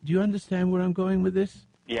beginning to... Do you understand where I'm going with this?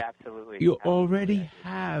 Yeah, absolutely. You already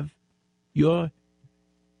have your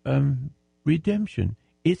redemption.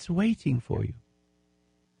 It's waiting for you.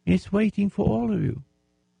 It's waiting for all of you.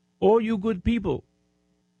 All you good people,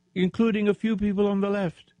 including a few people on the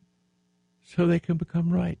left, so they can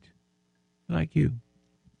become right, like you.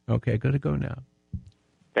 Okay, I got to go now.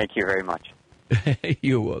 Thank you very much.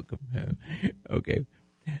 You're welcome. Okay.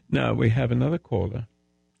 Now we have another caller.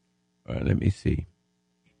 Let me see.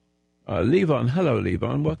 Levon. Hello,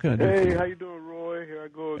 Levon. What can I do for you? Hey, how you doing, Roy? Here I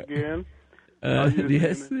go again.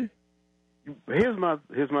 Yes. Here's my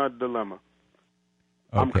dilemma.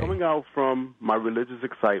 Okay. I'm coming out from my religious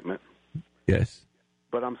excitement. Yes.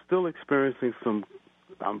 But I'm still experiencing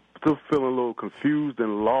I'm still feeling a little confused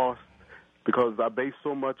and lost because I base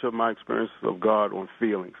so much of my experience of God on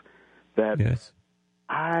feelings that yes.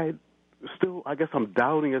 I guess I'm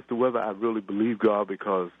doubting as to whether I really believe God is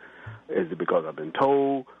it because I've been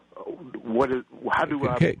told? How do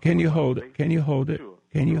I... Can you hold it? Can you hold it? Sure.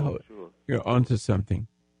 Can you hold it? Sure. You're onto something.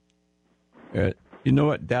 You know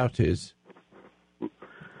what doubt is?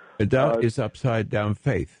 A doubt is upside down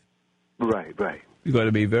faith. Right. You've got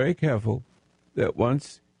to be very careful that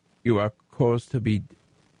once you are caused to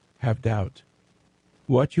have doubt,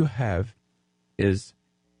 what you have is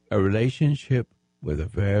a relationship with a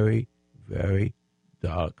very, very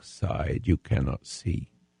dark side you cannot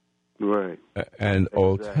see. Right. And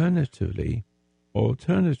exactly.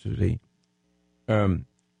 alternatively,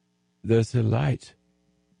 there's a light,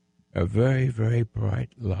 a very, very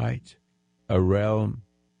bright light, a realm.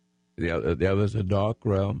 The other's a dark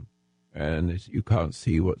realm, and you can't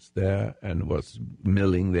see what's there and what's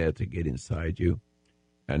milling there to get inside you.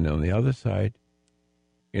 And on the other side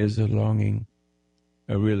is a longing,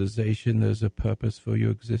 a realization there's a purpose for your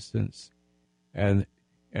existence, and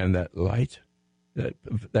that light,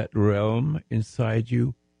 that realm inside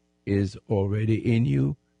you is already in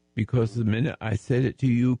you, because the minute I said it to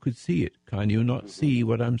you, you could see it. Can you not see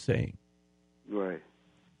what I'm saying? Right.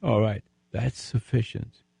 All right. That's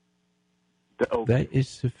sufficient. Okay. That is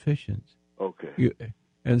sufficient. Okay.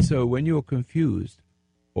 And so when you're confused,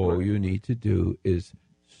 all you need to do is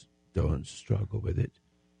don't struggle with it.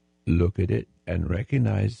 Look at it and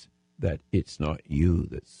recognize that it's not you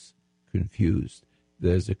that's confused.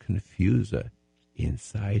 There's a confuser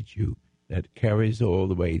inside you that carries all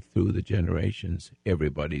the way through the generations.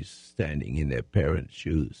 Everybody's standing in their parents'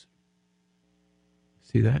 shoes.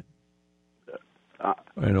 See that?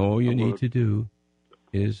 And all you need to do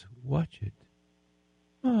is watch it.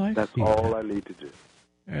 Oh, That's all I need to do.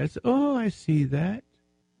 I see that.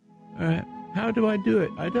 How do I do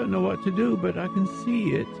it? I don't know what to do, but I can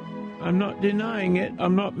see it. I'm not denying it.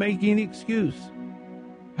 I'm not making an excuse.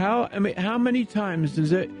 How many times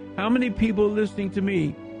how many people listening to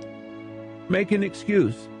me make an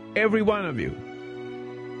excuse? Every one of you.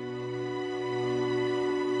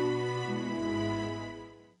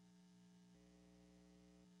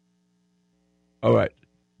 All right.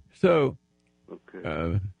 So,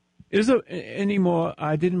 is there any more?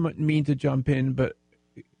 I didn't mean to jump in, but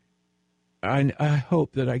I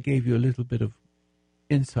hope that I gave you a little bit of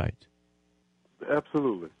insight.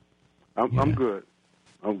 Absolutely. I'm good.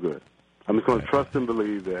 I'm just going to trust and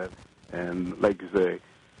believe that, and like you say,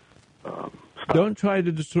 don't try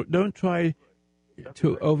to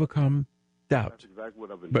overcome doubt. That's exactly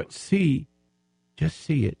what I've been but doing. Just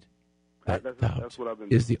see it. That doubt that's what I've been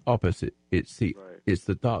is doing. the opposite. It's the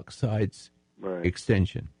dark side's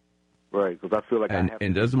extension. Right, because I feel like and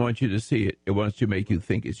it doesn't want you to see it. It wants to make you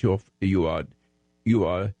think it's you are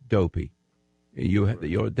dopey.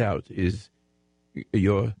 Your doubt is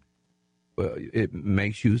it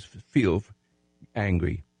makes you feel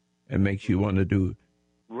angry and makes you want to do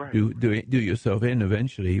yourself in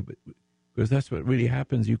eventually, because that's what really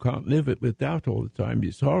happens. You can't live it with doubt all the time.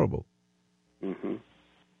 It's horrible. Mm-hmm.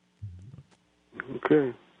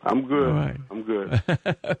 Okay, I'm good. All right. I'm good.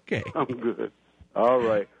 Okay, I'm good. All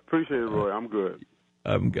right, appreciate it, Roy. I'm good.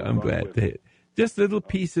 I'm glad to hear. Just little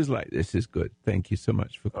pieces like this is good. Thank you so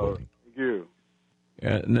much for calling. Thank you.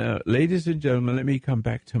 Now, ladies and gentlemen, let me come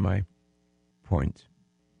back to my point.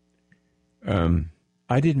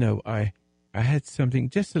 I didn't know I had something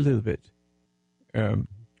just a little bit. I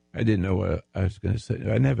didn't know what I was going to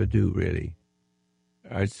say. I never do, really.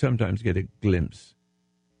 I sometimes get a glimpse.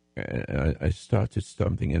 I started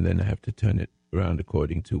something, and then I have to turn it around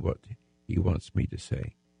according to what he wants me to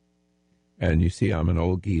say. And you see, I'm an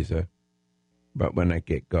old geezer, but when I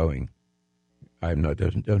get going,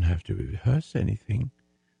 don't have to rehearse anything.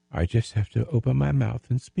 I just have to open my mouth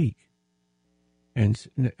and speak. And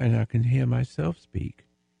I can hear myself speak.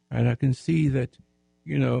 And I can see that,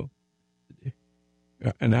 an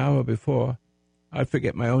hour before, I'd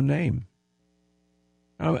forget my own name.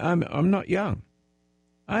 I'm not young.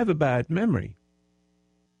 I have a bad memory.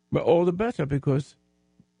 But all the better, because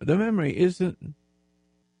the memory isn't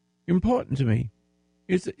important to me.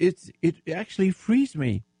 It actually frees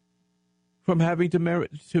me from having to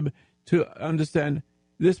understand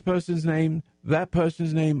this person's name, that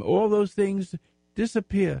person's name. All those things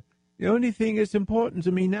disappear. The only thing that's important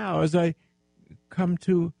to me now, as I come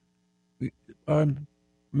to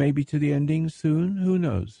maybe to the ending soon, who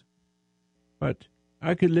knows? But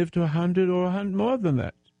I could live to 100 or 100 more than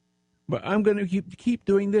that. But I'm going to keep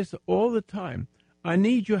doing this all the time. I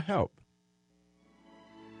need your help.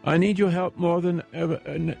 I need your help more than ever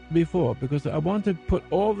before, because I want to put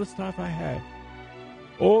all the stuff I had,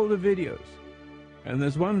 all the videos. And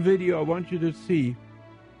there's one video I want you to see.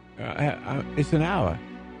 It's an hour.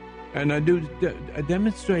 And I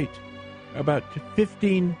demonstrate about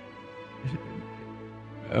 15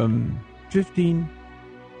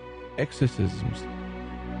 exorcisms.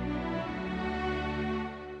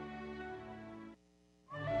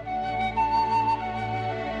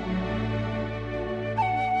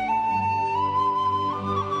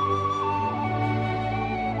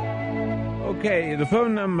 Okay, the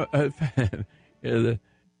phone number, the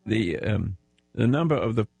number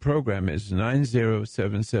of the program is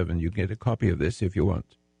 9077. You can get a copy of this if you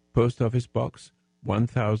want. Post Office Box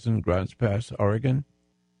 1000, Grants Pass, Oregon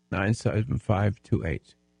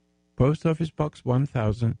 97528. Post Office Box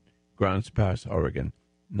 1000, Grants Pass, Oregon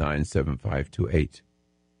 97528.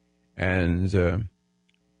 And the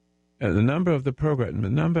number of the program, the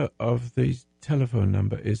number of the telephone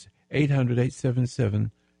number is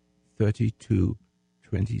 800-877-3227.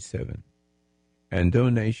 And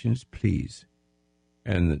donations, please.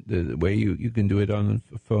 And the way you can do it on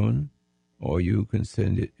the phone, or you can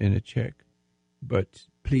send it in a check. But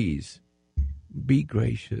please, be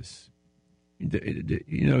gracious.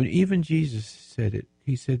 Even Jesus said it.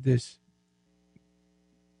 He said this.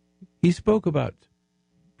 He spoke about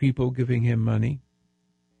people giving him money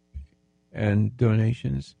and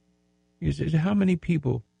donations. He said, how many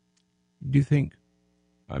people do you think?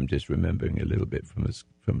 I'm just remembering a little bit from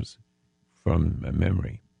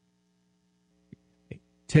memory.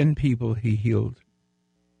 10 people he healed,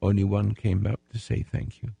 only one came up to say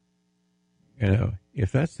thank you.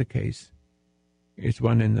 If that's the case, it's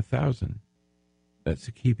 1 in 1,000 that's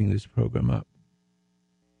keeping this program up.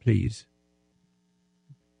 Please,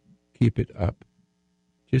 keep it up.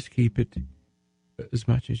 Just keep it as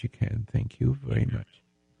much as you can. Thank you very much.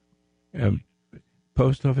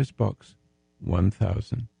 Post Office Box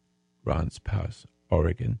 1000, Grants Pass,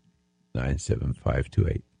 Oregon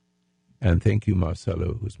 97528. And thank you,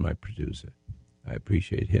 Marcelo, who's my producer. I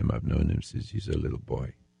appreciate him. I've known him since he's a little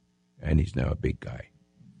boy, and he's now a big guy.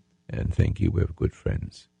 And thank you. We're good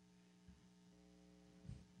friends.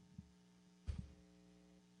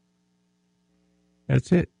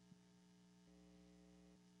 That's it.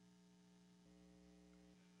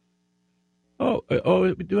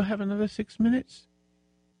 Oh, do I have another 6 minutes?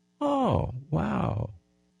 Oh, wow.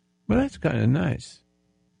 Well, that's kind of nice.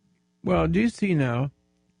 Well, do you see now?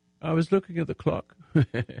 I was looking at the clock,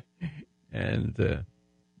 and there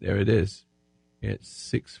it is. It's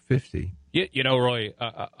 6:50. Roy,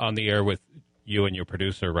 on the air with you and your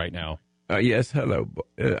producer right now. Yes, hello.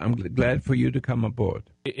 I'm glad for you to come aboard.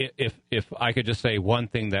 If I could just say one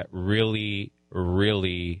thing that really,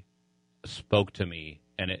 really spoke to me,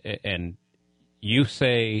 and you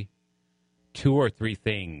say 2 or 3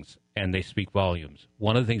 things, and they speak volumes.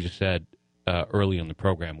 One of the things you said early in the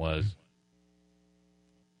program was,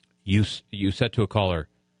 you said to a caller,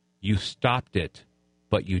 you stopped it,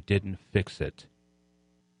 but you didn't fix it.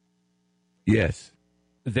 Yes.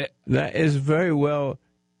 That is very well,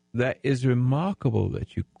 that is remarkable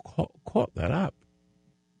that you caught that up.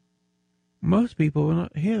 Most people will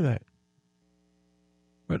not hear that.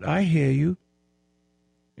 But I hear you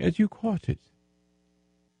as you caught it.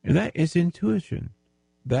 And that is intuition.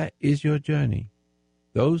 That is your journey.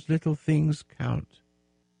 Those little things count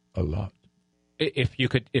a lot. If you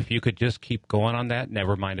could just keep going on that,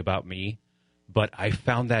 never mind about me. But I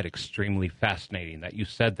found that extremely fascinating that you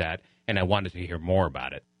said that, and I wanted to hear more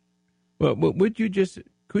about it. Well,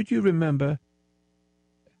 could you remember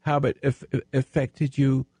how it affected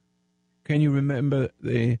you? Can you remember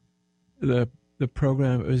the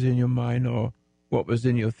program that was in your mind, or what was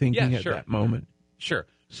in your thinking at that moment? Sure.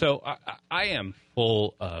 So I am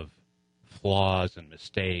full of flaws and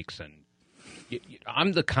mistakes, and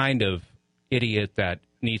I'm the kind of idiot that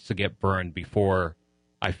needs to get burned before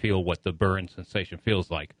I feel what the burn sensation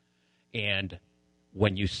feels like. And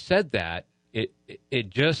when you said that, it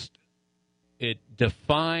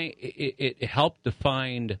helped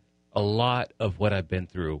define a lot of what I've been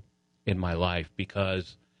through in my life,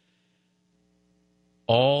 because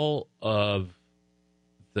all of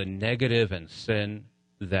the negative and sin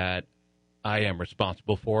that I am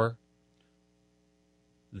responsible for,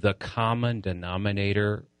 the common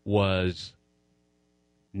denominator was,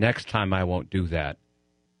 next time I won't do that.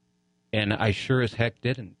 And I sure as heck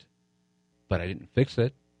didn't. But I didn't fix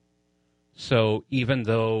it. So even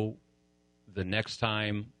though the next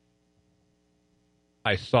time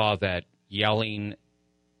I saw that yelling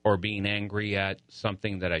or being angry at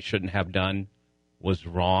something that I shouldn't have done was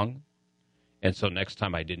wrong, and so next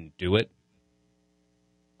time I didn't do it,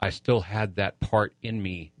 I still had that part in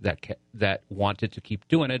me that wanted to keep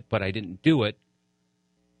doing it, but I didn't do it.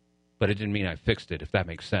 But it didn't mean I fixed it, if that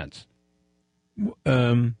makes sense.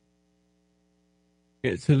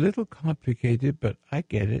 It's a little complicated, but I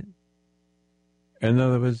get it. In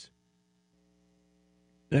other words,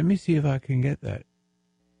 let me see if I can get that.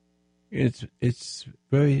 It's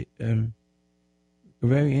very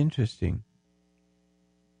very interesting.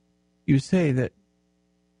 You say that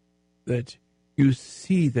you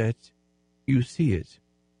see it,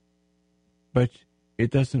 but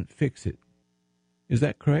it doesn't fix it. Is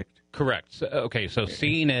that correct? Correct. So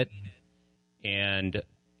seeing it, and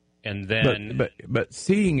then, but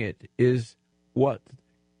seeing it is what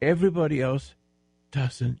everybody else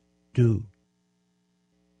doesn't do.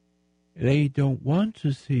 They don't want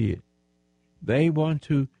to see it. They want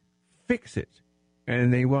to fix it,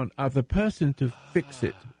 and they want other person to fix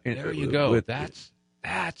it. There you go. That's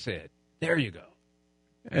it. There you go.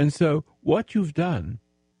 And so, what you've done,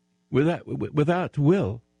 without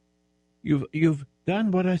will, you've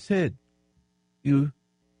done what I said. You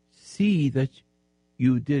see that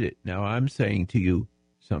you did it. Now I'm saying to you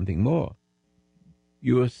something more.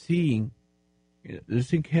 You are seeing.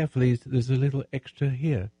 Listen carefully. There's a little extra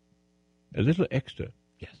here. A little extra.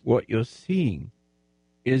 Yes. What you're seeing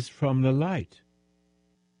is from the light,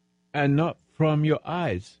 and not from your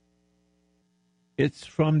eyes. It's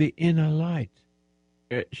from the inner light.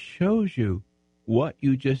 It shows you what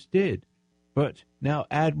you just did. But now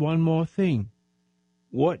add one more thing.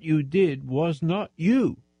 What you did was not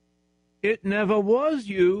you. It never was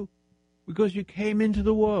you, because you came into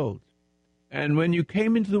the world. And when you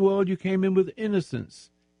came into the world, you came in with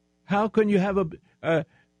innocence. How can you have a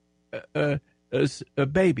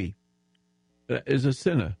baby that is a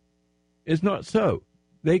sinner? It's not so.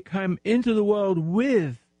 They come into the world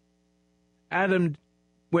with. Adam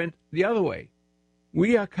went the other way.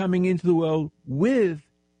 We are coming into the world with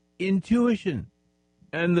intuition,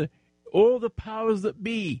 and all the powers that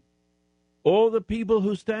be, all the people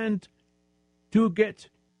who stand to get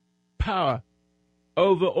power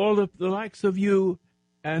over all of the likes of you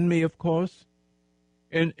and me, of course,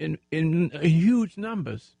 in huge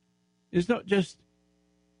numbers. It's not just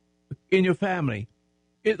in your family.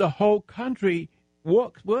 The whole country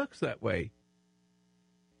works that way.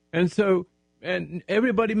 And so, and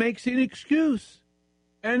everybody makes an excuse.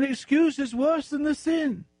 And the excuse is worse than the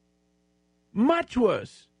sin. Much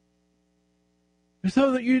worse.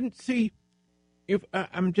 So that you didn't see, if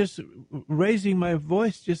I'm just raising my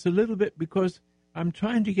voice just a little bit because I'm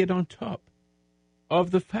trying to get on top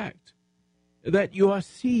of the fact that you are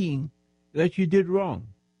seeing that you did wrong.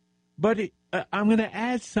 But I'm going to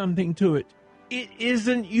add something to it. It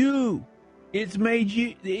isn't you. It's made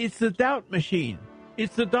you. It's the doubt machine.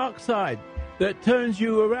 It's the dark side that turns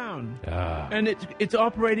you around. And it's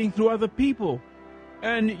operating through other people.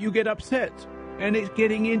 And you get upset. And it's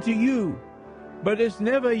getting into you. But it's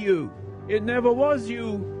never you. It never was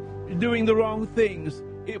you doing the wrong things.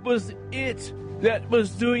 It was it that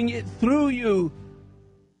was doing it through you.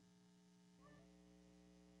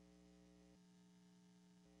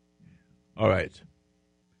 All right.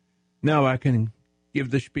 Now I can give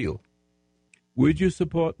the spiel. Would you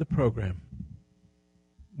support the program?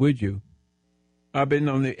 Would you? I've been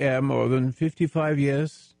on the air more than 55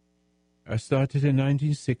 years. I started in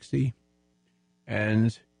 1960.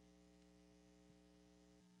 And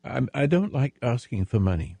I don't like asking for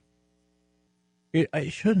money. I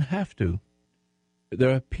shouldn't have to. There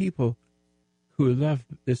are people who love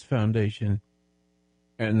this foundation,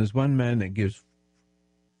 and there's one man that gives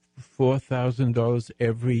 $4,000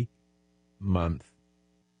 every month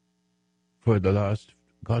for the last,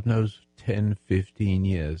 God knows, 10, 15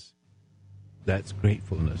 years. That's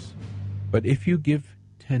gratefulness. But if you give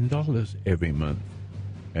 $10 every month,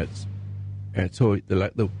 that's all,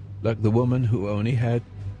 like the woman who only had,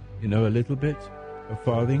 a little bit, a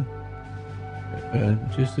farthing,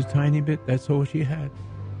 just a tiny bit, that's all she had.